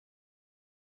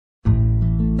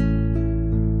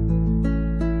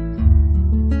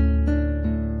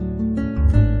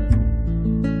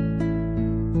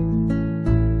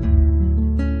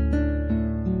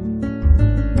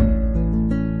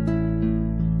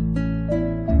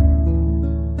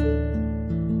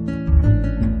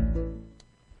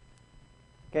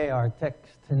Our text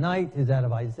tonight is out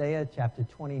of Isaiah chapter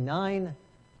 29.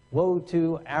 Woe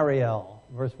to Ariel.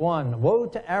 Verse 1. Woe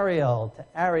to Ariel,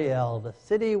 the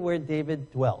city where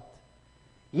David dwelt.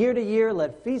 Year to year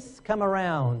let feasts come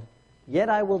around, yet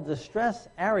I will distress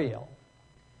Ariel.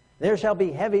 There shall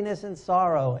be heaviness and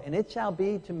sorrow, and it shall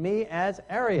be to me as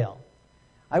Ariel.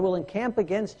 I will encamp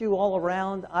against you all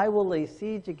around. I will lay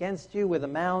siege against you with a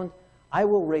mound. I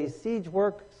will raise siege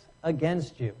works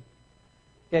against you.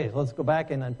 Okay, so let's go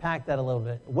back and unpack that a little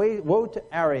bit. Woe to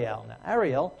Ariel. Now,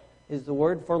 Ariel is the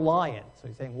word for lion. So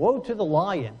he's saying, woe to the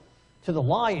lion,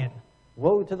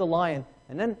 woe to the lion.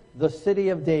 And then the city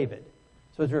of David.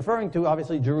 So it's referring to,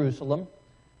 obviously, Jerusalem.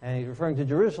 And he's referring to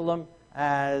Jerusalem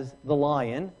as the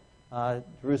lion.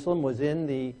 Jerusalem was in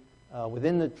the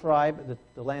within the tribe,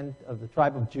 the land of the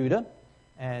tribe of Judah,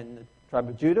 and the tribe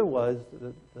of Judah was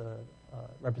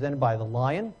represented by the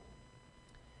lion.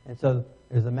 And so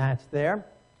there's a match there.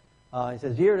 He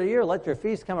says, year to year, let your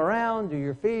feasts come around, do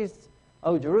your feasts,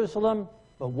 O Jerusalem,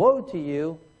 but woe to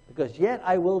you, because yet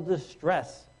I will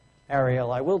distress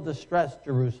Ariel, I will distress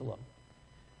Jerusalem.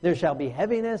 There shall be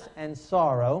heaviness and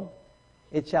sorrow.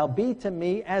 It shall be to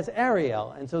me as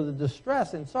Ariel. And so the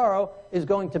distress and sorrow is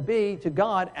going to be to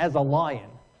God as a lion.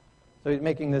 So he's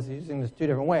using this two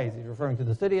different ways. He's referring to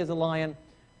the city as a lion,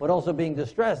 but also being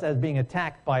distressed as being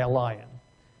attacked by a lion.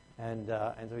 And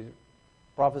so he's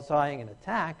prophesying an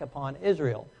attack upon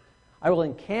Israel. I will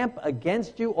encamp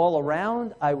against you all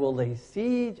around. I will lay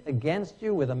siege against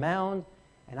you with a mound,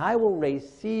 and I will raise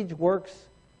siege works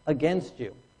against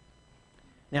you.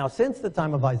 Now, since the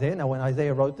time of Isaiah, when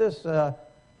Isaiah wrote this,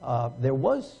 there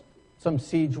was some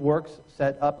siege works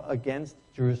set up against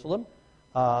Jerusalem,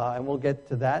 and we'll get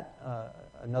to that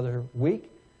another week.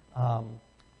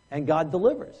 And God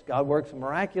delivers. God works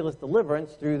miraculous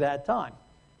deliverance through that time.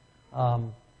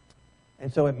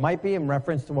 And so it might be in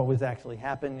reference to what was actually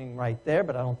happening right there,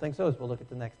 but I don't think so, as we'll look at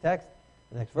the next text,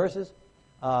 the next verses.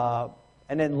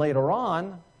 And then later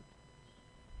on,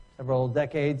 several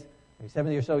decades, maybe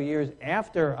 70 or so years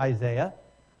after Isaiah,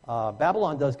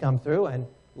 Babylon does come through and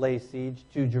lay siege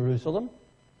to Jerusalem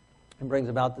and brings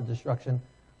about the destruction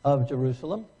of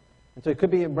Jerusalem. And so it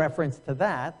could be in reference to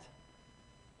that.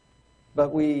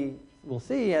 But we will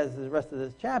see as the rest of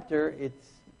this chapter, it's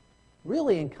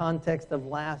really in context of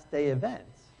last day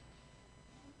events.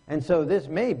 And so this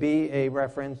may be a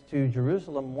reference to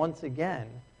Jerusalem once again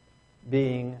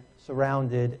being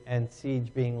surrounded and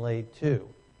siege being laid to,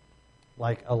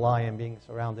 like a lion being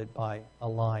surrounded by a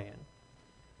lion.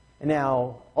 And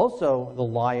now, also the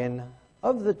lion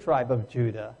of the tribe of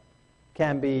Judah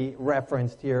can be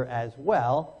referenced here as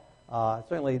well.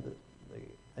 Certainly the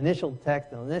initial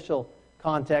text and initial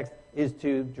context is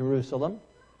to Jerusalem,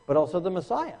 but also the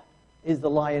Messiah is the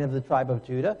lion of the tribe of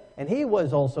Judah, and he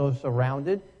was also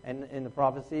surrounded, and in the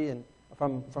prophecy and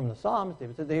from the Psalms,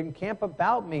 David said, they encamp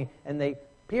about me, and they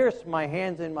pierce my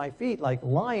hands and my feet like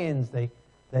lions, they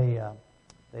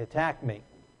attack me.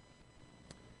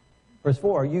 Verse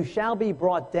 4, you shall be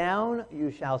brought down, you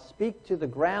shall speak to the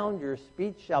ground, your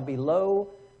speech shall be low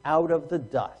out of the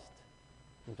dust.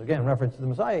 And so again, in reference to the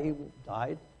Messiah, he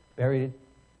died, buried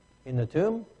in the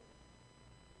tomb.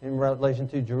 In relation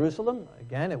to Jerusalem,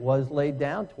 again, it was laid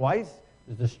down twice. It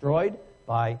was destroyed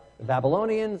by the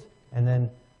Babylonians, and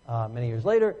then many years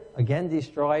later, again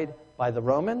destroyed by the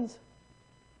Romans.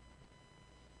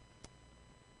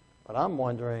 But I'm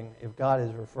wondering if God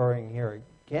is referring here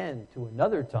again to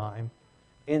another time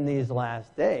in these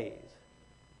last days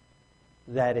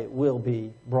that it will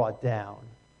be brought down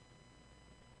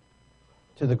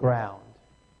to the ground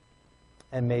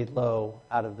and made low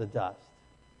out of the dust.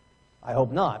 I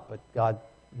hope not, but God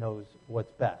knows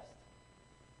what's best.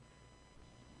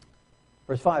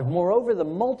 Verse 5, moreover, the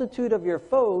multitude of your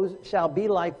foes shall be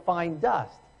like fine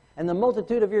dust, and the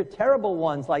multitude of your terrible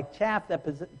ones like chaff that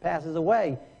passes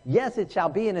away. Yes, it shall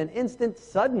be in an instant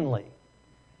suddenly.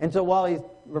 And so while he's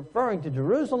referring to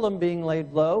Jerusalem being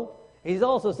laid low, he's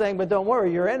also saying, but don't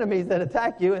worry, your enemies that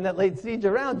attack you and that laid siege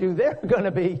around you, they're going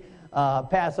to be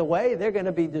pass away. They're going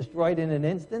to be destroyed in an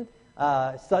instant.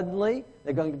 Suddenly,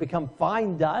 they're going to become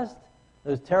fine dust.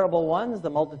 Those terrible ones,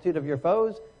 the multitude of your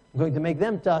foes, I'm going to make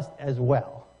them dust as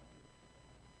well.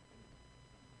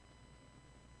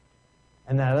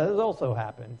 And that has also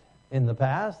happened in the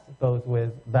past, both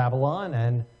with Babylon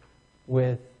and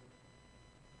with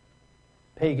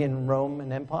pagan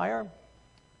Roman Empire.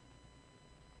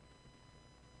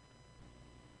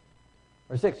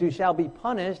 Verse 6, you shall be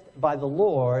punished by the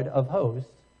Lord of hosts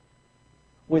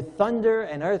with thunder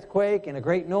and earthquake and a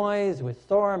great noise, with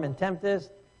storm and tempest,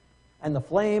 and the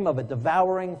flame of a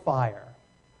devouring fire.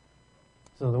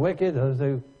 So the wicked, those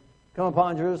who come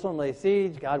upon Jerusalem, lay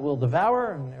siege, God will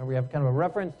devour. And there we have kind of a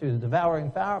reference to the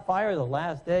devouring fire, the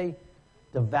last day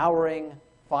devouring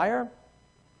fire.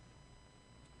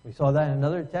 We saw that in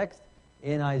another text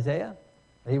in Isaiah.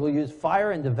 He will use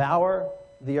fire and devour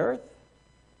the earth.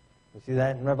 We see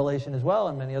that in Revelation as well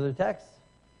and many other texts.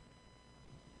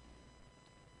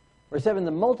 Verse 7,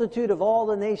 the multitude of all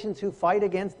the nations who fight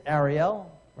against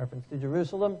Ariel, reference to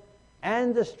Jerusalem,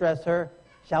 and distress her,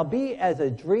 shall be as a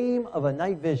dream of a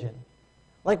night vision.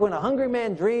 Like when a hungry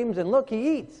man dreams, and look,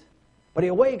 he eats, but he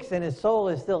awakes and his soul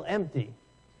is still empty.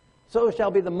 So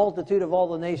shall be the multitude of all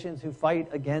the nations who fight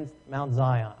against Mount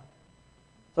Zion.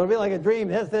 So it'll be like a dream.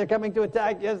 Yes, they're coming to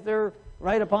attack. Yes, they're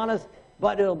right upon us.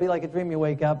 But it'll be like a dream. You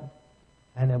wake up,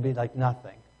 and it'll be like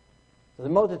nothing. So the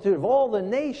multitude of all the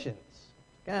nations,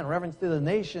 again, reference to the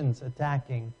nations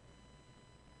attacking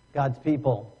God's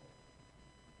people.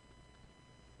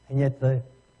 And yet the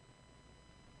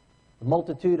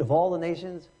multitude of all the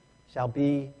nations shall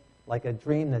be like a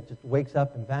dream that just wakes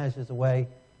up and vanishes away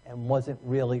and wasn't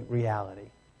really reality.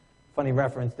 Funny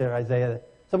reference there, Isaiah.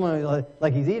 Someone was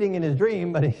like he's eating in his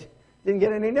dream, but he didn't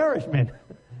get any nourishment.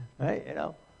 Right? You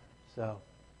know? So,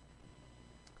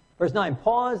 verse 9,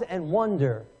 pause and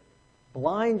wonder.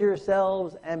 Blind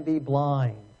yourselves and be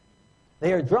blind.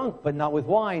 They are drunk, but not with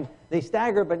wine. They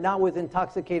stagger, but not with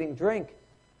intoxicating drink.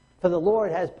 For the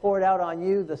Lord has poured out on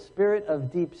you the spirit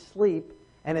of deep sleep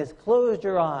and has closed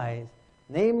your eyes,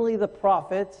 namely the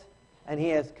prophets, and he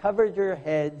has covered your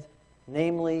heads,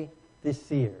 namely the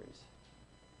seers.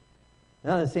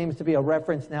 Now, there seems to be a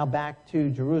reference now back to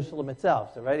Jerusalem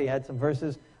itself. So, right, he had some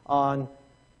verses on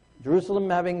Jerusalem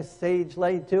having sage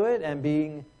laid to it and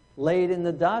being laid in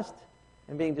the dust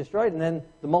and being destroyed. And then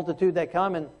the multitude that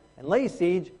come and lay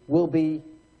siege will be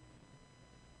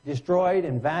destroyed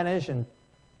and vanish and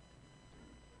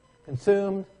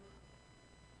consumed.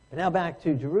 But now back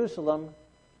to Jerusalem.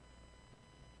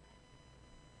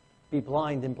 Be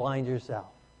blind and blind yourself.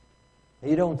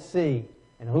 You don't see.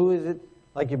 And who is it?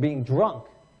 Like you're being drunk.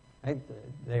 Right?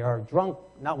 They are drunk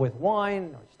not with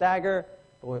wine or stagger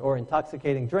or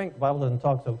intoxicating drink. The Bible doesn't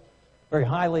talk so very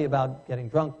highly about getting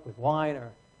drunk with wine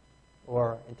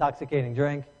or intoxicating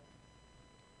drink.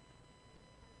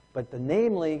 But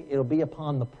namely, it'll be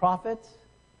upon the prophets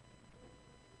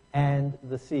and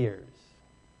the seers.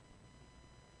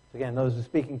 So again, those who are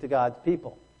speaking to God's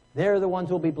people. They're the ones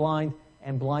who will be blind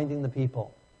and blinding the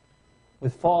people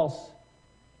with false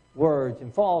words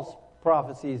and false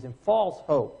prophecies and false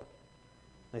hope.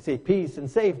 They say peace and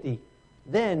safety.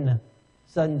 Then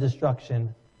sudden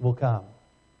destruction will come.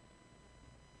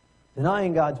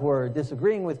 Denying God's word,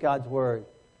 disagreeing with God's word.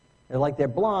 They're like they're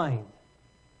blind.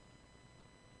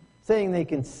 Saying they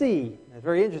can see. It's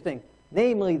very interesting.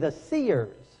 Namely, the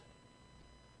seers.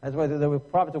 That's why the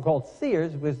prophets were called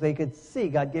seers, because they could see.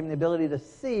 God gave them the ability to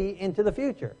see into the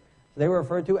future. So they were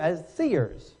referred to as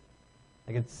seers.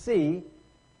 They could see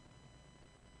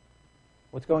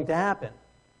what's going to happen.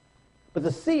 But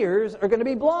the seers are going to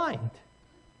be blind.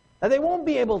 And they won't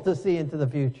be able to see into the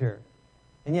future.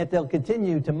 And yet they'll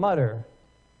continue to mutter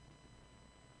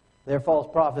their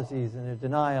false prophecies and their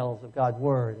denials of God's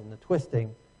word and the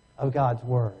twisting of God's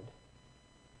word.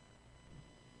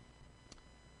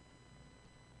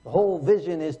 The whole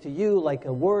vision is to you like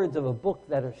the words of a book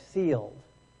that are sealed.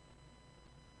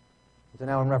 So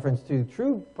now in reference to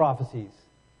true prophecies,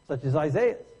 such as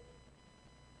Isaiah's.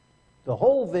 The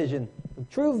whole vision, the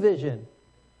true vision,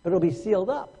 but it'll be sealed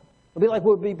up. It'll be like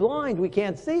we'll be blind, we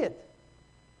can't see it.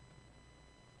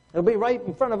 It'll be right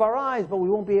in front of our eyes, but we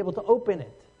won't be able to open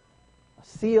it. A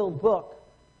sealed book,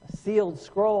 a sealed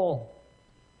scroll,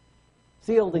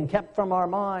 sealed and kept from our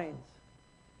minds,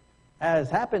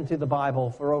 as happened to the Bible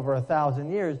for over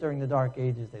 1,000 years during the Dark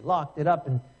Ages. They locked it up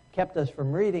and kept us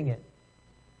from reading it.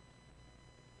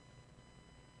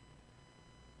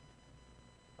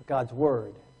 But God's word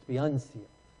is to be unsealed.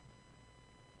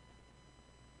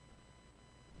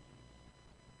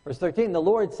 Verse 13, the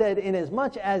Lord said,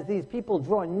 inasmuch as these people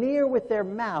draw near with their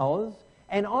mouths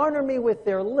and honor me with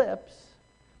their lips,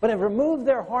 but have removed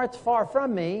their hearts far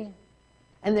from me,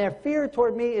 and their fear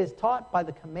toward me is taught by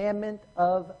the commandment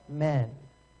of men.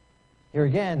 Here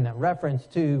again, a reference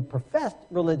to professed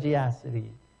religiosity,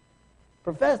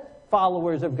 professed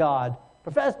followers of God,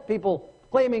 professed people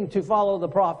claiming to follow the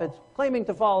prophets, claiming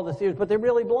to follow the seers, but they're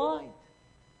really blind.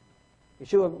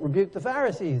 Yeshua rebuked the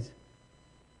Pharisees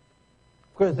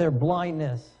because of their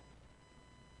blindness,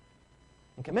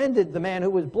 and commended the man who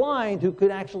was blind, who could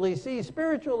actually see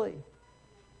spiritually.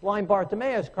 Blind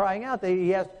Bartimaeus crying out.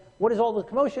 He asked, what is all the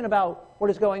commotion about? What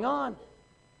is going on?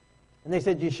 And they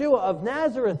said, Yeshua of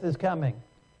Nazareth is coming.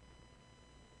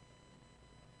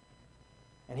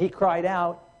 And he cried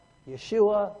out,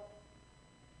 Yeshua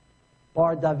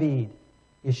bar David,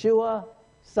 Yeshua,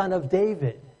 son of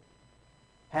David,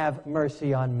 have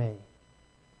mercy on me.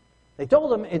 They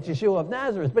told him it's Yeshua of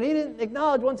Nazareth, but he didn't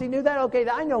acknowledge once he knew that, okay,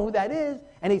 I know who that is.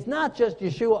 And he's not just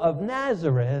Yeshua of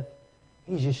Nazareth,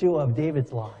 he's Yeshua of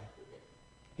David's line.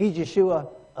 He's Yeshua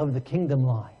of the kingdom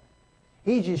line.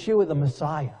 He's Yeshua the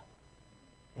Messiah.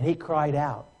 And he cried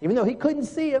out. Even though he couldn't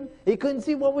see him, he couldn't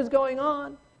see what was going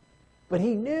on, but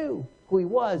he knew who he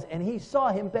was, and he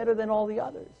saw him better than all the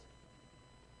others.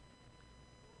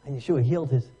 And Yeshua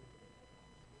healed his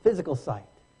physical sight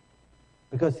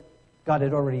because God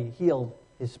had already healed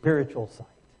his spiritual sight.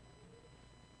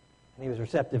 And he was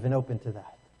receptive and open to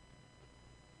that.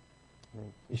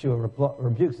 And Yeshua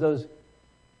rebukes those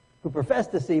who profess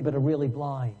to see but are really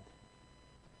blind.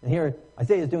 And here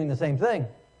Isaiah is doing the same thing.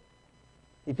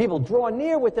 These people draw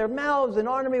near with their mouths and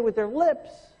honor me with their lips,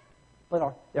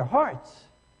 but their hearts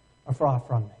are far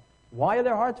from me. Why are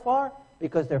their hearts far?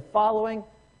 Because they're following,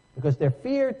 because their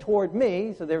fear toward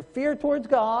me, so their fear towards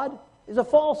God is a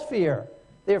false fear.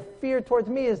 Their fear towards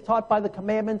me is taught by the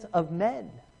commandments of men.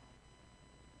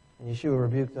 And Yeshua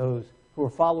rebuked those who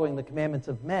are following the commandments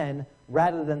of men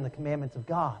rather than the commandments of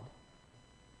God.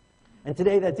 And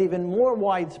today that's even more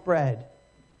widespread.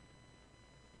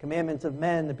 Commandments of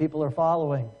men the people are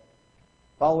following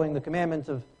the commandments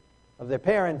of their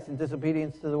parents in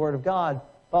disobedience to the Word of God,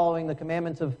 following the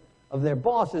commandments of their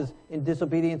bosses in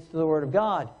disobedience to the Word of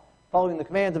God, following the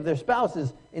commands of their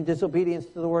spouses in disobedience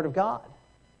to the Word of God,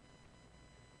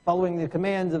 following the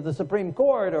commands of the Supreme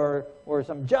Court or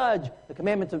some judge, the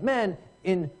commandments of men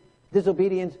in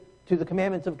disobedience to the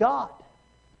commandments of God.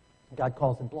 And God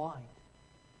calls them blind.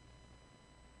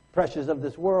 Pressures of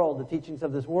this world, the teachings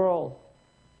of this world,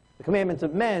 the commandments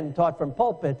of men taught from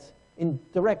pulpits in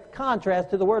direct contrast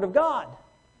to the Word of God,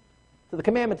 to the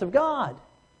commandments of God,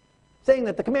 saying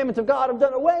that the commandments of God are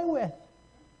done away with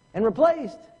and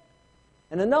replaced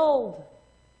and annulled.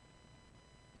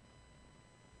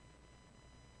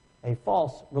 A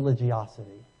false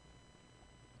religiosity.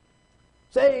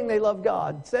 Saying they love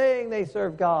God, saying they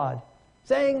serve God,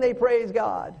 saying they praise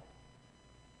God.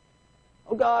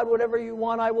 Oh God, whatever you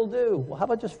want, I will do. Well, how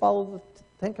about just follow the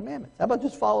Ten Commandments? How about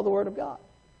just follow the Word of God?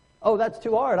 Oh, that's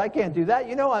too hard. I can't do that.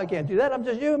 You know I can't do that. I'm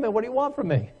just human. What do you want from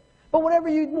me? But whatever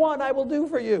you want, I will do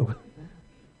for you.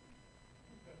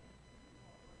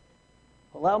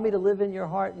 Allow me to live in your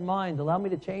heart and mind. Allow me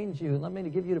to change you. Allow me to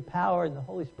give you the power and the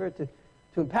Holy Spirit to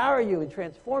empower you and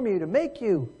transform you, to make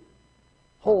you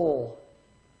whole,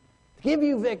 to give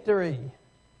you victory,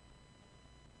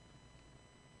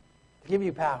 to give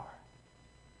you power,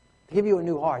 to give you a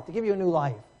new heart, to give you a new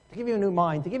life, to give you a new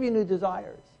mind, to give you new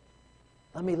desires.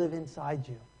 Let me live inside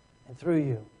you and through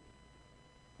you.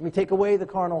 Let me take away the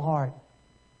carnal heart.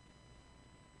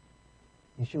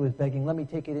 Yeshua is begging, let me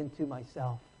take it into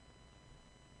myself.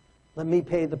 Let me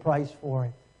pay the price for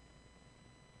it.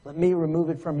 Let me remove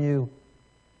it from you.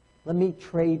 Let me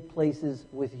trade places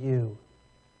with you.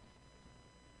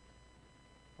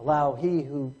 Allow he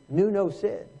who knew no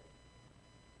sin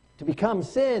to become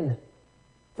sin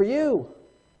for you,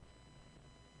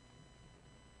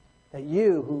 that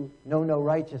you who know no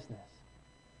righteousness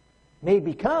may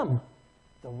become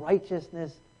the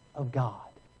righteousness of God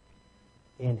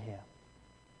in him.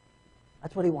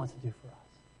 That's what he wants to do for us.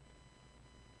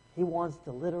 He wants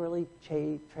to literally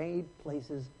trade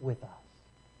places with us.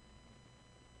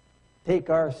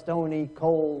 Take our stony,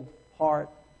 cold heart,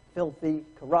 filthy,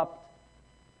 corrupt,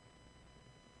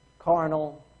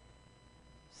 carnal,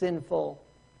 sinful.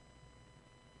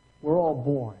 We're all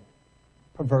born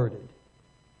perverted.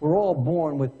 We're all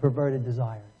born with perverted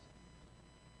desires.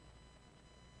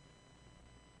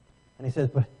 And he says,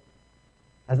 but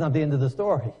that's not the end of the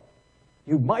story.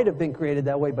 You might have been created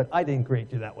that way, but I didn't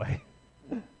create you that way.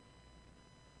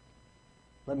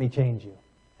 Let me change you,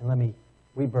 and let me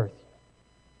rebirth you.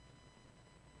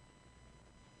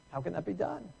 How can that be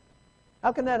done?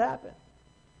 How can that happen?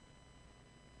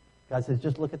 God says,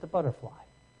 just look at the butterfly.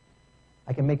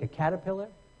 I can make a caterpillar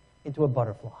into a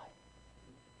butterfly.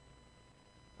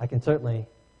 I can certainly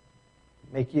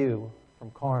make you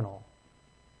from carnal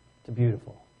to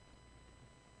beautiful.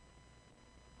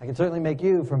 I can certainly make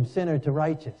you from sinner to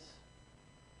righteous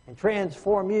and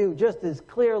transform you just as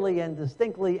clearly and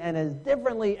distinctly and as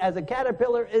differently as a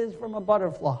caterpillar is from a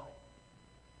butterfly.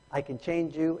 I can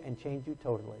change you and change you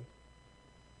totally.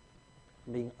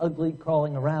 From being ugly,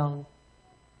 crawling around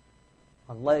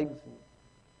on legs, and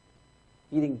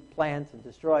eating plants and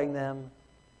destroying them,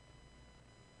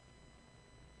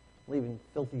 leaving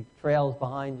filthy trails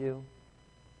behind you,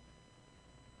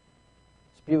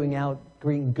 spewing out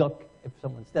green gook if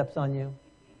someone steps on you,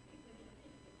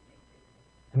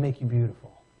 and make you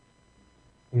beautiful.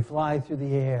 You fly through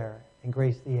the air and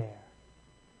grace the air.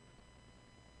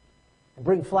 And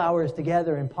bring flowers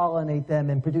together and pollinate them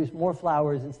and produce more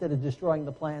flowers instead of destroying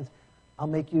the plants. I'll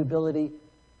make you ability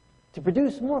to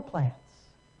produce more plants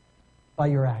by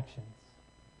your actions.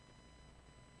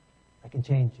 I can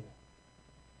change you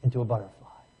into a butterfly.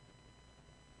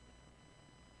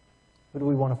 Who do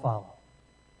we want to follow?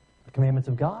 The commandments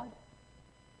of God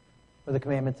or the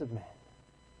commandments of man?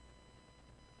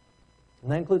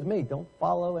 And that includes me. Don't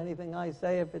follow anything I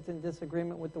say if it's in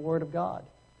disagreement with the Word of God.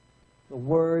 The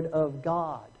Word of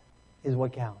God is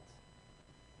what counts.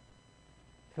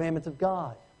 Commandments of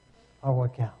God are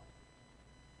what count.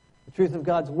 The truth of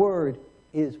God's Word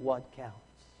is what counts.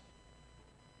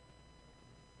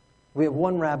 We have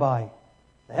one rabbi,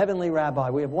 the heavenly rabbi.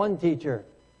 We have one teacher,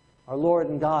 our Lord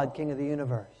and God, King of the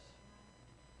universe,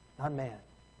 not man.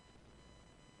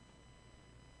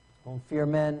 Don't fear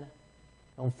men.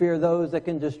 Don't fear those that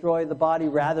can destroy the body.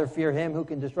 Rather, fear him who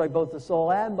can destroy both the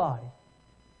soul and body.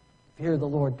 Fear the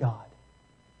Lord God.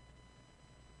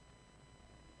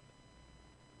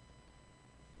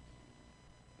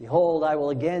 Behold, I will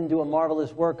again do a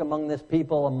marvelous work among this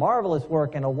people, a marvelous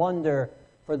work and a wonder.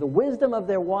 For the wisdom of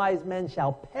their wise men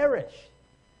shall perish,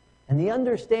 and the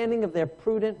understanding of their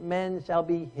prudent men shall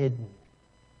be hidden.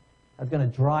 That's going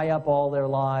to dry up all their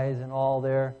lies and all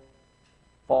their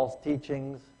false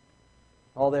teachings,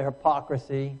 all their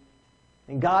hypocrisy,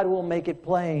 and God will make it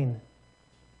plain.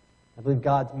 I believe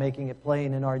God's making it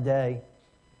plain in our day.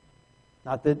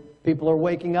 Not that people are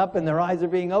waking up and their eyes are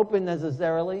being opened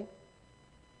necessarily,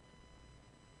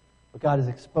 but God is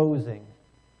exposing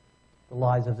the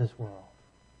lies of this world.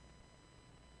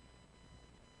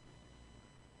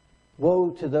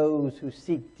 Woe to those who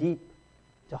seek deep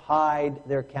to hide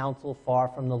their counsel far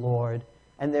from the Lord,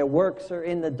 and their works are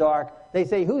in the dark. They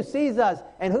say, who sees us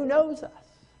and who knows us?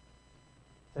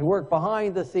 They work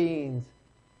behind the scenes,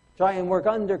 try and work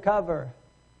undercover,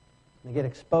 and they get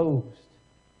exposed,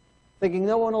 thinking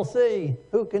no one will see.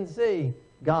 Who can see?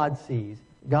 God sees.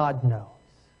 God knows.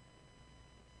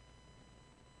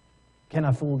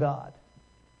 Cannot fool God.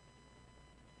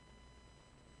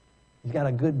 He's got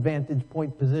a good vantage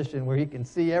point position where he can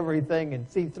see everything and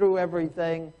see through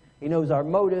everything. He knows our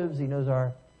motives. He knows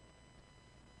our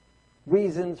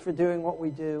reasons for doing what we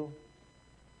do.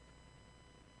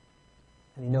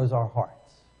 And he knows our hearts.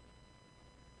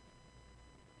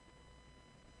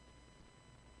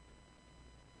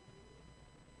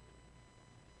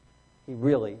 He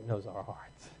really knows our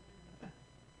hearts.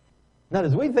 Not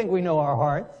as we think we know our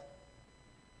hearts.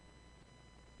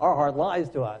 Our heart lies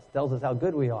to us, tells us how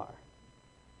good we are.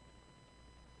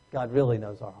 God really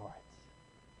knows our hearts,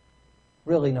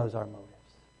 really knows our motives,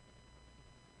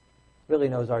 really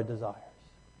knows our desires.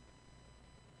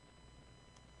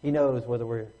 He knows whether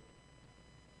we're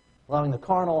allowing the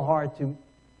carnal heart to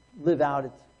live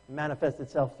out, manifest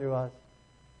itself through us,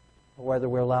 or whether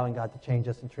we're allowing God to change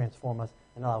us and transform us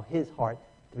and allow His heart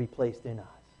to be placed in us.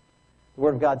 The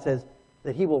Word of God says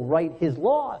that He will write His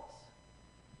laws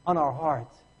on our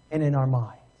hearts and in our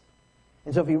minds.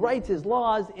 And so if He writes His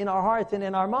laws in our hearts and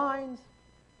in our minds,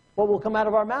 what will come out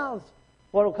of our mouths?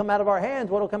 What will come out of our hands?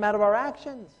 What will come out of our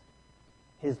actions?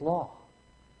 His law.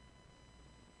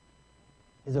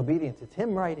 His obedience. It's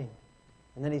Him writing.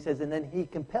 And then He says, and then He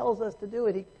compels us to do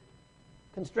it. He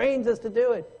constrains us to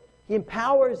do it. He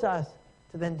empowers us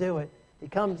to then do it. He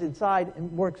comes inside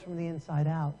and works from the inside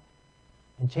out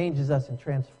and changes us and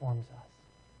transforms us.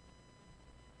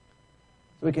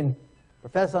 So we can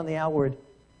profess on the outward,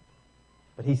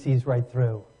 but He sees right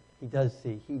through. He does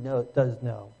see. He does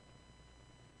know.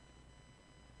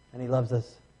 And He loves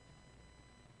us.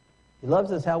 He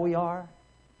loves us how we are.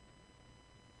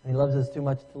 And He loves us too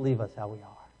much to leave us how we are.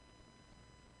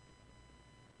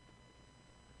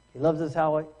 He loves us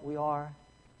how we are.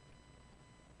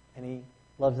 And He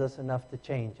loves us enough to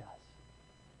change us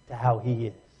to how He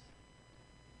is.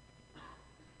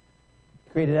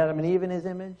 He created Adam and Eve in His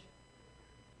image.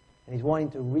 And He's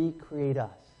wanting to recreate us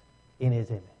in His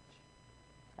image.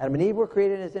 Adam and Eve were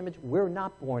created in His image. We're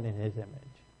not born in His image.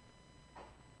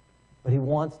 But He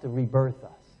wants to rebirth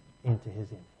us into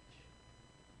His image.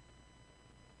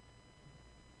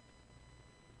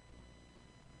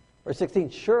 Verse 16,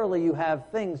 surely you have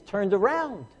things turned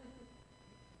around.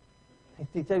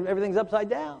 He said everything's upside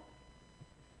down.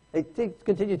 They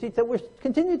continue to teach that we're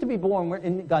continue to be born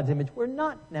in God's image. We're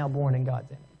not now born in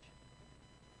God's image.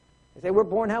 They say we're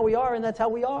born how we are, and that's how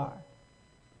we are.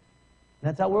 And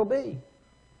that's how we'll be.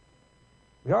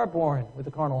 We are born with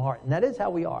a carnal heart, and that is how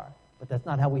we are, but that's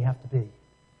not how we have to be.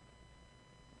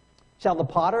 Shall the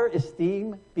potter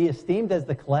be esteemed as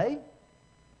the clay?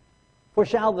 For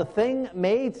shall the thing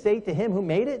made say to him who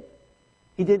made it,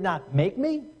 he did not make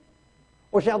me?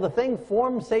 Or shall the thing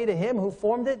formed say to him who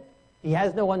formed it, he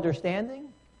has no understanding?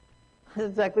 That's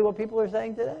exactly what people are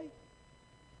saying today.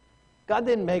 God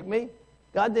didn't make me.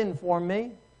 God didn't form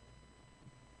me.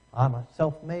 I'm a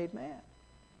self-made man.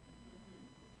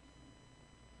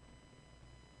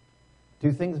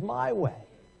 Do things my way.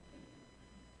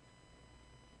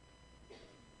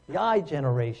 The I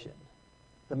generation,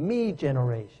 the me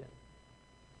generation,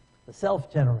 the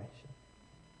self generation.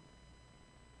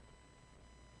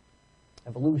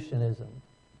 Evolutionism,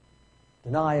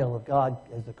 denial of God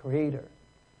as the creator,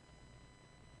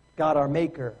 God our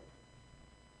maker.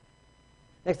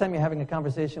 Next time you're having a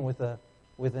conversation with an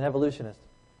evolutionist,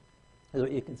 here's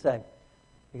what you can say.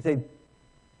 You can say,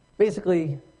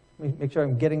 basically, let me make sure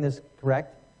I'm getting this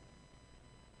correct.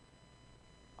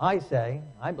 I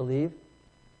believe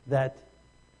that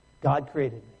God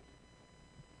created me,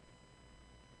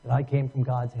 that I came from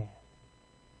God's hand.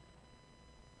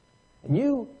 And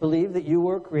you believe that you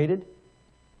were created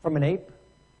from an ape,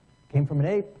 came from an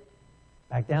ape,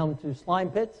 back down to slime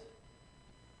pits?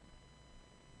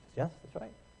 Yes, that's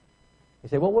right. You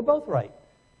say, well, we're both right.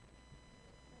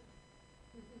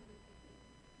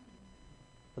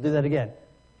 I'll do that again.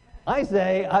 I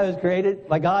say I was created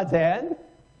by God's hand,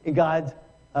 and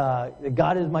that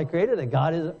God is my creator, that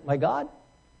God is my God.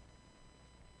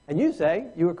 And you say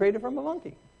you were created from a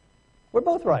monkey. We're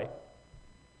both right.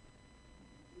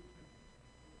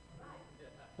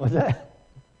 What's that?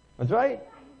 That's right.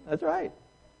 That's right.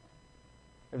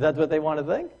 If that's what they want to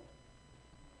think.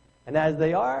 And as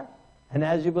they are, and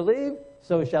as you believe,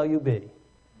 so shall you be.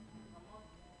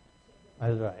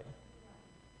 That's right.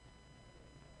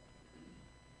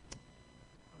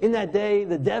 In that day,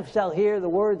 the deaf shall hear the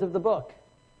words of the book,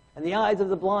 and the eyes of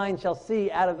the blind shall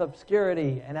see out of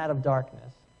obscurity and out of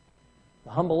darkness.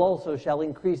 The humble also shall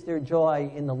increase their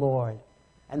joy in the Lord,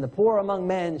 and the poor among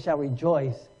men shall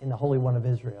rejoice in the Holy One of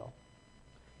Israel.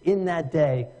 In that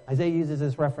day, Isaiah uses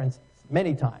this reference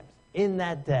many times. In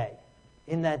that day.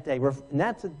 In that day. And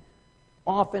that's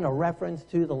often a reference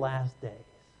to the last days.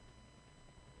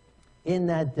 In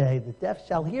that day, the deaf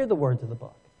shall hear the words of the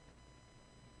book,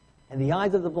 and the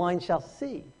eyes of the blind shall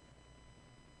see.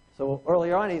 So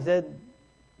earlier on he said,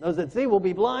 those that see will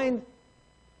be blind,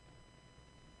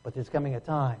 but there's coming a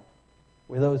time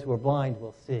where those who are blind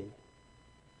will see.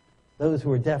 Those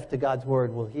who are deaf to God's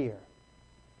word will hear.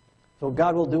 So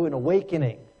God will do an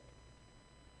awakening,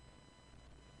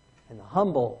 and the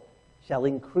humble shall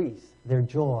increase their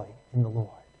joy in the Lord.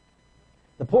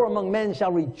 The poor among men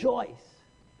shall rejoice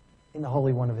in the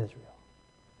Holy One of Israel.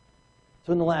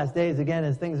 So in the last days, again,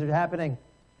 as things are happening,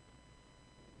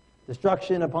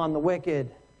 destruction upon the wicked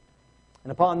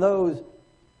and upon those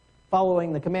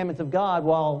following the commandments of God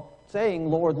while saying,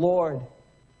 Lord, Lord,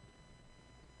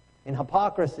 in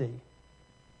hypocrisy,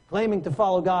 claiming to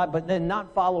follow God, but then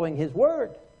not following His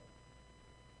word.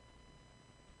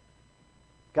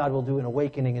 God will do an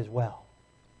awakening as well.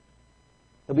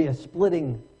 There'll be a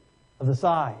splitting of the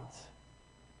sides.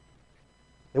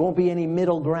 There won't be any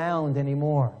middle ground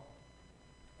anymore.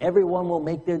 Everyone will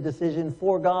make their decision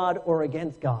for God or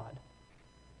against God.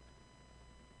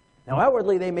 Now,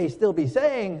 outwardly, they may still be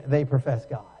saying they profess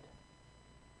God,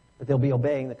 but they'll be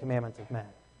obeying the commandments of men.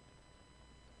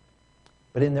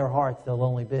 But in their hearts, there'll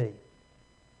only be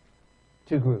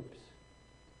two groups.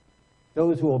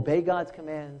 Those who obey God's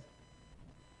commands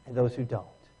and those who don't.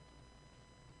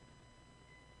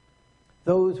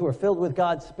 Those who are filled with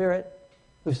God's Spirit,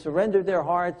 who've surrendered their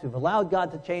hearts, who've allowed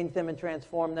God to change them and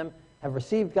transform them, have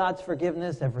received God's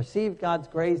forgiveness, have received God's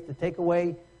grace to take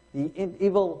away the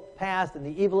evil past and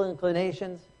the evil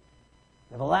inclinations,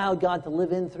 have allowed God to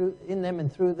live in them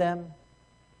and through them,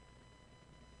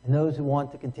 and those who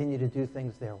want to continue to do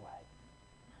things their way.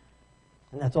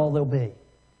 And that's all there'll be.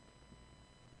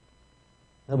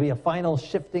 There'll be a final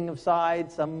shifting of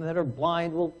sides. Some that are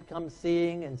blind will become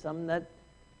seeing, and some that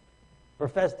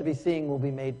profess to be seeing will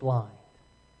be made blind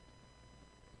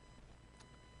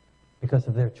because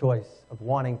of their choice of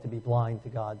wanting to be blind to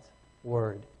God's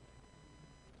word.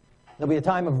 There'll be a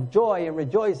time of joy and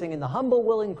rejoicing, and the humble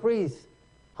will increase.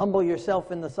 Humble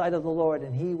yourself in the sight of the Lord,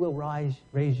 and He will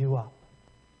raise you up.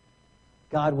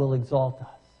 God will exalt us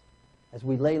as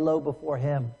we lay low before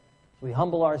Him, as we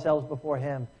humble ourselves before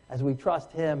Him, as we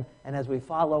trust Him, and as we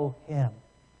follow Him.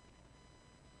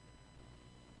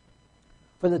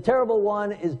 For the terrible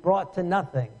one is brought to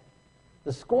nothing.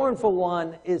 The scornful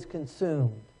one is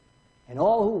consumed, and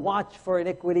all who watch for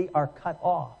iniquity are cut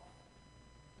off,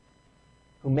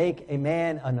 who make a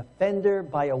man an offender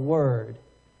by a word,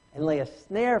 and lay a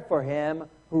snare for him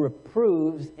who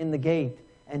reproves in the gate,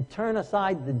 and turn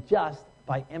aside the just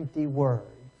by empty words.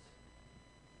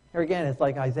 Here again, it's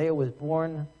like Isaiah was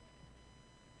born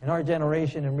in our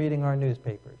generation and reading our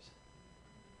newspapers.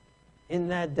 In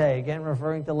that day, again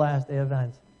referring to last day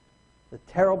events, the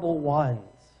terrible ones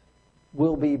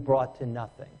will be brought to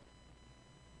nothing.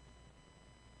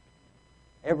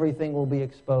 Everything will be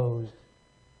exposed.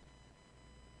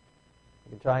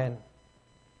 You can try and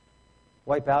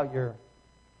wipe out your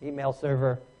email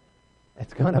server.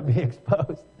 It's going to be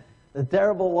exposed. The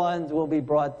terrible ones will be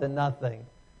brought to nothing.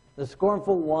 The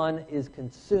scornful one is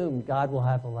consumed. God will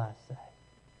have the last say.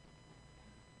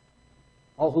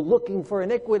 All who looking for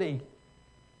iniquity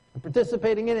and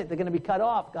participating in it, they're going to be cut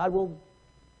off. God will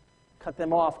cut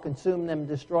them off, consume them,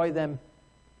 destroy them,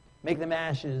 make them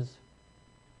ashes,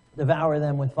 devour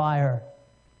them with fire.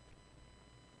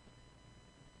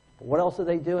 But what else are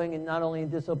they doing? And not only in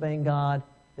disobeying God,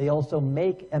 they also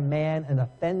make a man an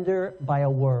offender by a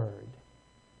word.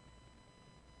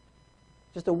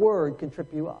 Just a word can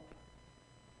trip you up.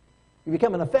 You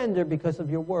become an offender because of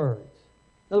your words.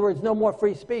 In other words, no more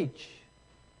free speech.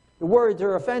 Your words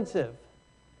are offensive.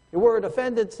 Your word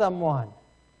offended someone.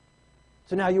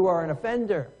 So now you are an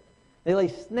offender. They lay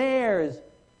snares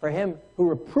for him who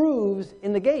reproves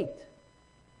in the gate.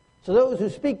 So those who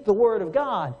speak the word of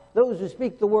God, those who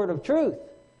speak the word of truth,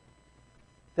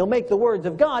 they'll make the words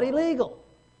of God illegal,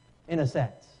 in a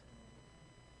sense.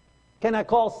 Cannot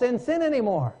call sin sin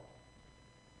anymore.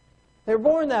 They're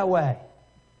born that way.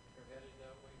 They're headed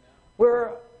that way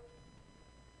now.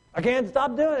 I can't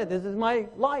stop doing it. This is my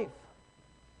life.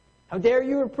 How dare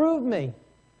you reprove me?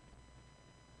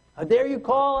 How dare you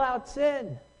call out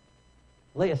sin?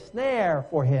 Lay a snare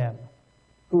for him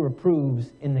who reproves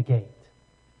in the gate.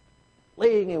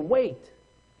 Laying in wait.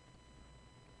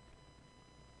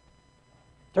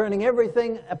 Turning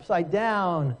everything upside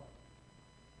down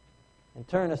and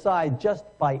turn aside just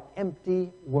by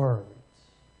empty words.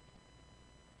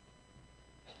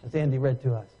 As Andy read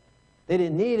to us. They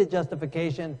didn't need a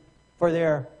justification for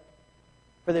their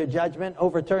judgment,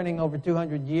 overturning over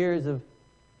 200 years of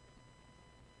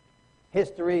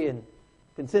history and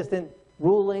consistent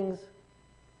rulings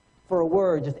for a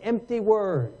word, just empty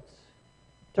words,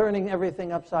 turning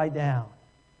everything upside down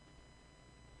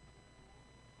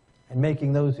and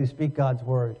making those who speak God's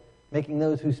word, making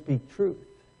those who speak truth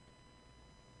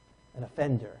an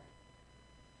offender.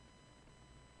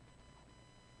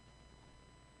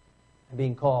 And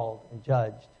being called and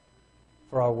judged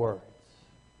for our words.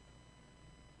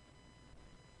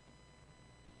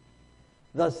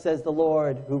 Thus says the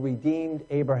Lord, who redeemed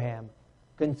Abraham,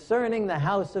 concerning the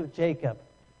house of Jacob,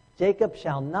 Jacob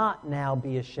shall not now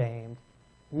be ashamed,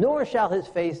 nor shall his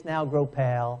face now grow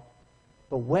pale,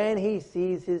 but when he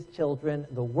sees his children,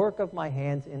 the work of my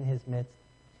hands in his midst,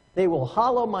 they will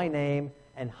hallow my name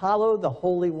and hallow the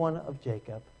Holy One of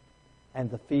Jacob,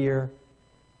 and fear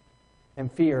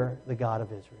the God of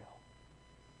Israel.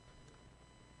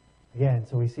 Again,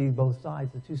 so we see both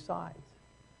sides, the two sides.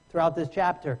 Throughout this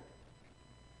chapter,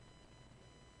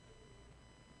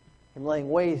 him laying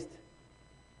waste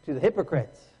to the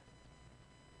hypocrites.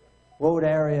 Woe to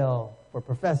Ariel for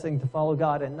professing to follow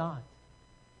God and not.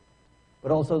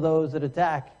 But also those that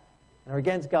attack and are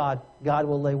against God, God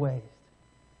will lay waste.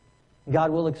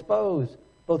 God will expose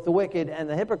both the wicked and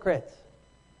the hypocrites.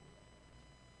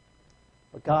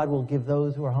 But God will give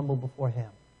those who are humble before him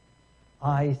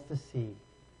eyes to see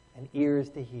and ears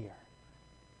to hear.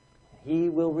 He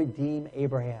will redeem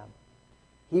Abraham.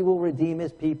 He will redeem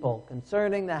his people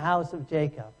concerning the house of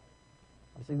Jacob.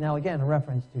 Obviously, now again, a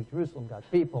reference to Jerusalem, God's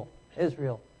people,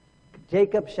 Israel.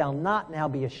 Jacob shall not now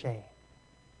be ashamed.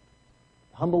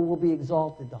 The humble will be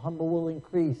exalted. The humble will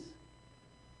increase.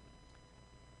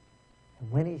 And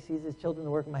when he sees his children,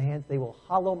 the work of my hands, they will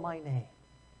hallow my name.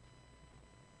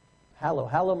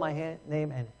 Hallow my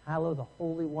name, and hallow the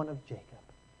Holy One of Jacob,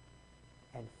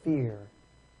 and fear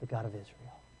the God of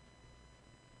Israel.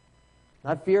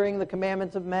 Not fearing the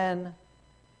commandments of men,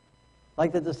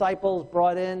 like the disciples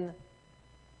brought in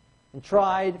and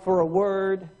tried for a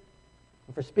word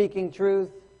and for speaking truth,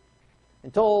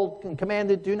 and told and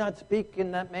commanded, do not speak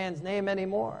in that man's name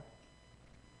anymore.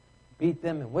 Beat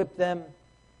them and whip them.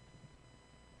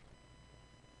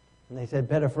 And they said,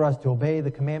 better for us to obey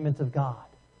the commandments of God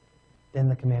than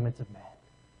the commandments of man.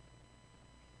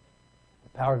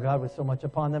 The power of God was so much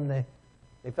upon them, they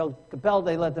felt compelled,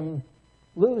 they let them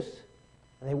loose,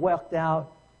 and they walked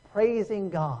out praising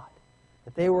God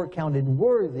that they were counted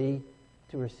worthy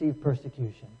to receive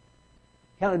persecution.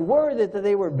 Counted worthy that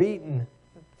they were beaten.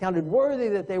 Counted worthy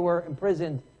that they were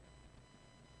imprisoned.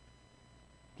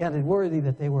 Counted worthy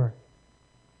that they were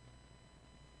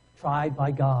tried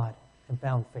by God and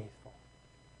found faithful.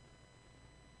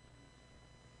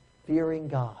 fearing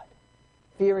God,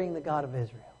 fearing the God of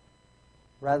Israel,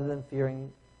 rather than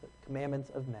fearing the commandments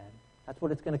of men. That's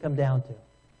what it's going to come down to. The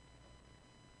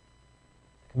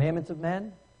commandments of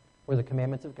men or the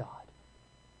commandments of God.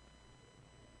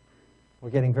 We're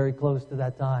getting very close to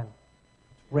that time.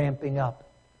 It's ramping up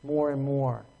more and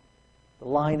more. The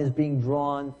line is being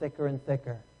drawn thicker and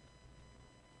thicker.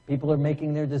 People are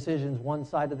making their decisions one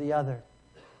side or the other.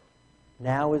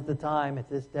 Now is the time, at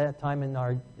this time in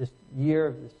this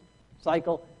year, this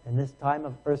cycle, and this time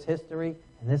of Earth's history,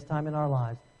 and this time in our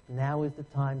lives, now is the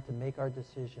time to make our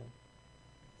decision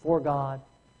for God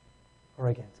or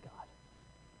against God.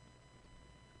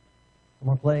 No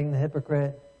more playing the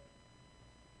hypocrite.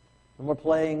 No more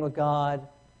playing with God.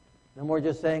 No more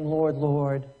just saying, Lord,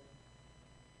 Lord.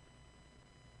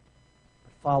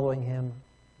 But following Him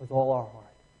with all our heart,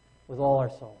 with all our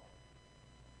soul,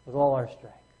 with all our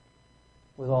strength,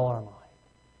 with all our mind.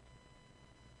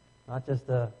 Not just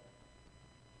a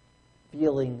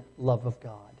feeling love of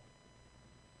God,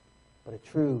 but a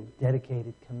true,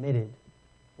 dedicated, committed,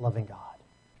 loving God.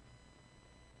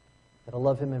 That'll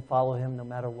love Him and follow Him no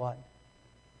matter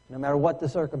what the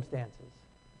circumstances,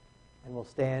 and will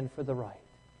stand for the right.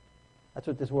 That's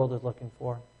what this world is looking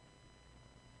for.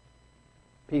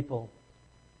 People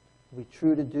will be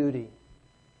true to duty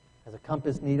as a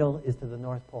compass needle is to the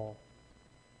North Pole.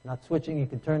 Not switching, you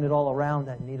can turn it all around,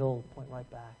 that needle will point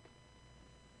right back.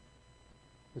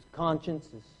 Whose conscience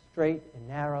is straight and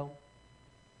narrow,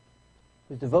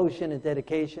 whose devotion and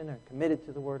dedication are committed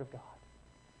to the Word of God.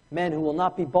 Men who will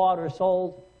not be bought or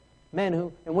sold, men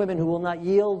and women who will not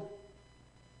yield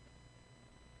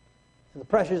to the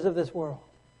pressures of this world,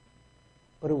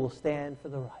 but who will stand for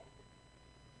the right,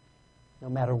 no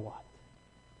matter what.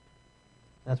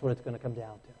 That's what it's going to come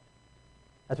down to.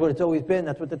 That's what it's always been.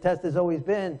 That's what the test has always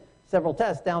been. Several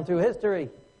tests down through history.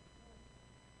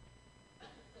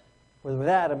 Whether with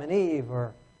Adam and Eve,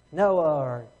 or Noah,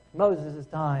 or Moses'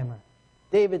 time, or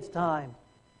David's time,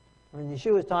 or in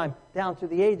Yeshua's time, down through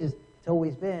the ages, it's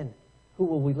always been, who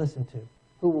will we listen to?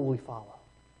 Who will we follow?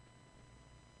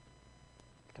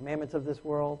 The commandments of this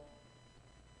world,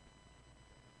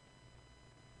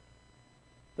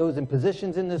 those in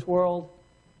positions in this world,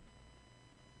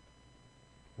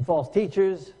 and false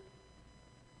teachers,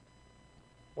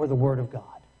 or the Word of God.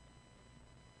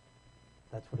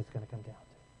 That's what it's going to come down to.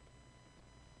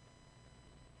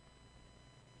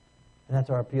 And that's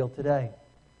our appeal today.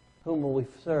 Whom will we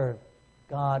serve,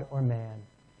 God or man?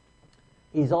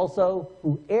 He's also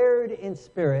who erred in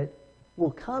spirit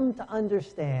will come to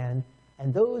understand,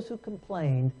 and those who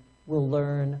complained will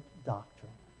learn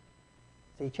doctrine.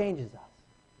 So He changes us.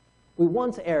 We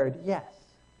once erred, yes.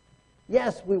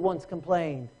 Yes, we once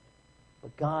complained,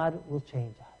 but God will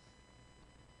change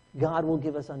us. God will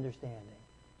give us understanding.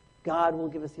 God will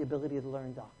give us the ability to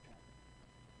learn doctrine.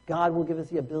 God will give us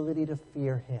the ability to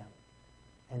fear Him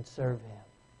and serve Him,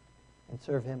 and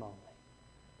serve Him only.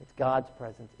 It's God's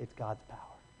presence. It's God's power.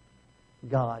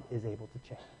 God is able to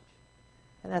change.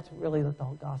 And that's really what the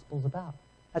whole gospel is about.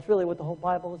 That's really what the whole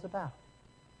Bible is about.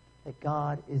 That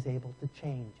God is able to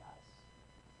change us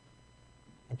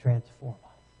and transform us.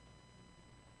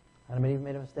 Adam and Eve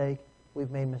made a mistake.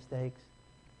 We've made mistakes.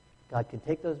 God can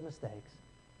take those mistakes,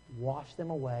 wash them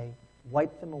away,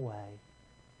 wipe them away,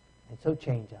 and so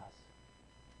change us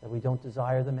that we don't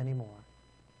desire them anymore,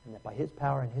 and that by His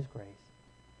power and His grace,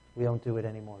 we don't do it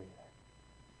anymore either.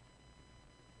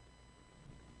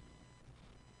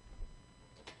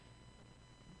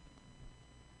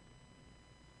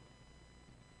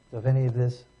 So if any of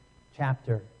this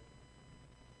chapter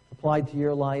applied to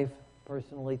your life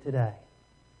personally today,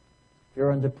 if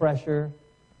you're under pressure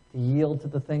to yield to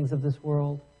the things of this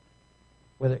world,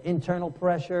 whether internal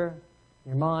pressure,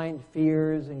 your mind,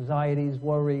 fears, anxieties,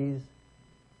 worries,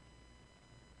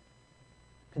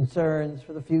 concerns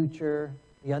for the future,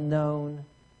 the unknown,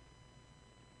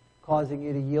 causing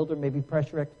you to yield, or maybe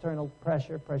pressure, external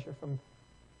pressure, pressure from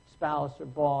spouse or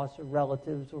boss or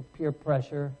relatives or peer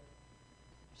pressure,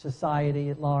 society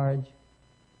at large,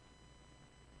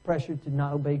 pressure to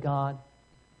not obey God,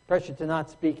 pressure to not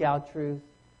speak out truth.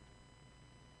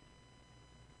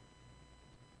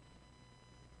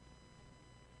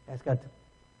 Ask God to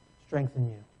strengthen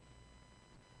you,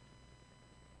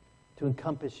 to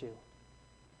encompass you,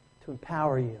 to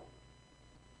empower you,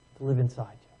 to live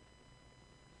inside you.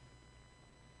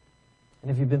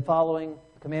 And if you've been following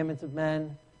the commandments of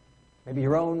men, maybe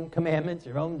your own commandments,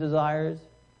 your own desires,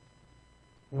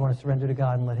 you want to surrender to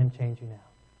God and let Him change you now.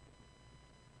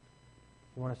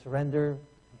 You want to surrender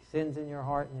any sins in your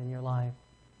heart and in your life,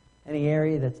 any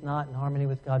area that's not in harmony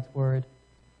with God's Word.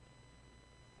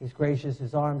 He's gracious.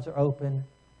 His arms are open.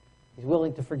 He's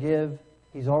willing to forgive.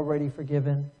 He's already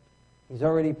forgiven. He's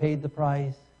already paid the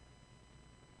price.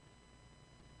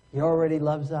 He already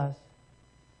loves us.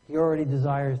 He already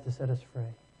desires to set us free.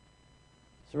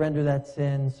 Surrender that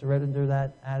sin, surrender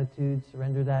that attitude,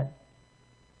 surrender that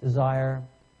desire,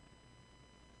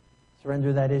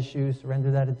 surrender that issue,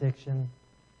 surrender that addiction,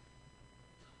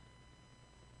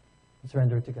 and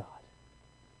surrender it to God.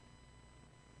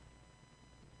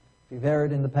 If you've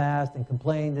erred in the past and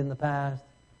complained in the past,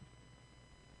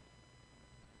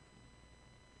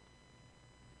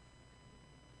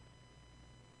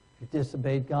 if you've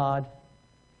disobeyed God,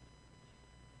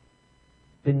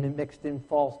 been mixed in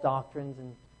false doctrines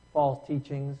and false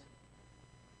teachings,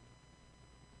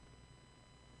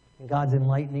 and God's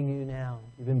enlightening you now.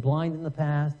 You've been blind in the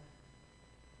past,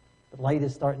 but light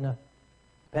is starting to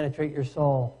penetrate your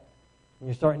soul, and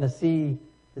you're starting to see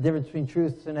the difference between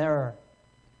truth and error,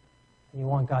 and you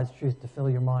want God's truth to fill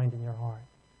your mind and your heart.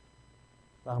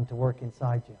 Allow Him to work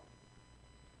inside you,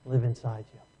 live inside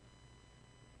you,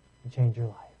 and change your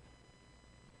life.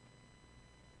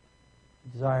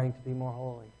 Desiring to be more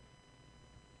holy.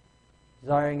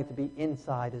 Desiring it to be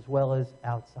inside as well as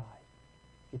outside.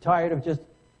 You're tired of just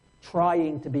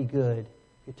trying to be good.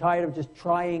 You're tired of just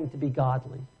trying to be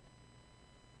godly.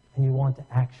 And you want to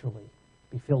actually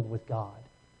be filled with God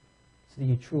so that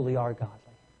you truly are godly.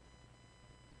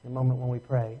 In a moment when we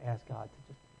pray, ask God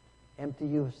to just empty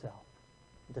you of self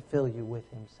and to fill you with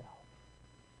Himself.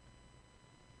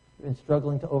 You've been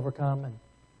struggling to overcome and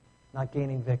not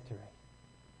gaining victory.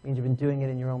 It means you've been doing it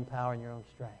in your own power and your own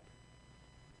strength.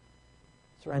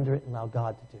 Surrender it and allow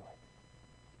God to do it.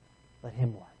 Let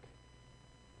Him work.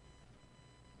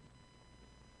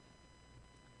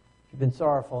 If you've been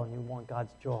sorrowful and you want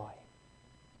God's joy,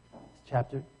 this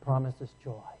chapter promises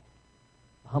joy.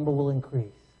 The humble will increase.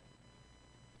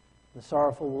 The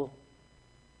sorrowful will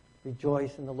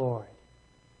rejoice in the Lord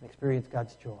and experience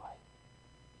God's joy.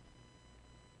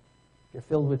 If you're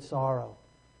filled with sorrow,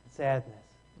 sadness,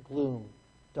 gloom,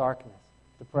 darkness,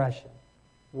 depression,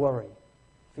 worry,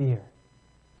 fear,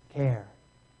 care,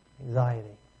 anxiety,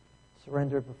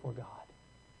 surrender it before God.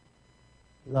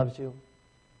 He loves you.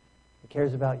 He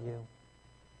cares about you.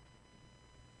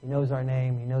 He knows our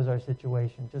name. He knows our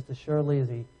situation. Just as surely as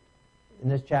He, in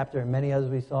this chapter and many others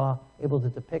we saw, able to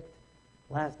depict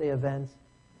last day events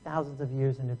thousands of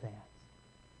years in advance.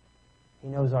 He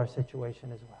knows our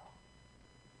situation as well.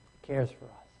 He cares for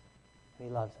us. And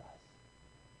He loves us.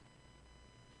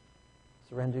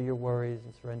 Surrender your worries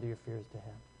and surrender your fears to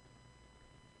Him.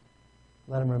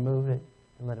 Let Him remove it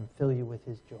and let Him fill you with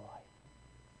His joy.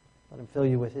 Let Him fill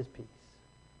you with His peace.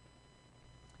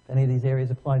 If any of these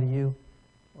areas apply to you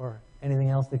or anything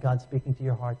else that God's speaking to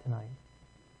your heart tonight,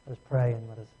 let us pray and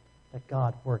let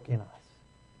God work in us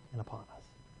and upon us.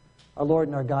 Our Lord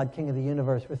and our God, King of the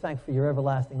universe, we're thankful for your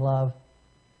everlasting love.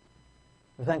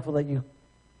 We're thankful that you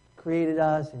created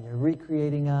us and you're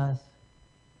recreating us.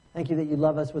 Thank you that you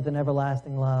love us with an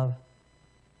everlasting love.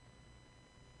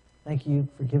 Thank you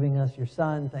for giving us your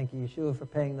Son. Thank you, Yeshua, for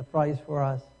paying the price for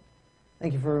us.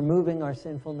 Thank you for removing our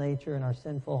sinful nature and our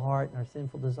sinful heart and our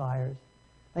sinful desires.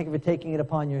 Thank you for taking it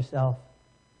upon yourself.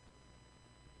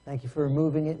 Thank you for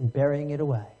removing it and burying it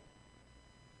away.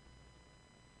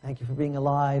 Thank you for being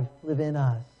alive, live in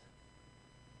us,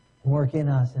 and work in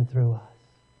us and through us.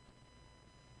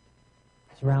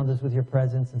 Surround us with your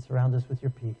presence and surround us with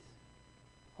your peace.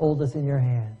 Hold us in your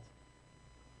hands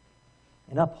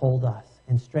and uphold us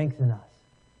and strengthen us.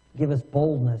 Give us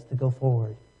boldness to go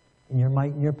forward in your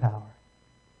might and your power.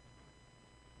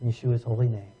 In Yeshua's holy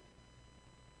name.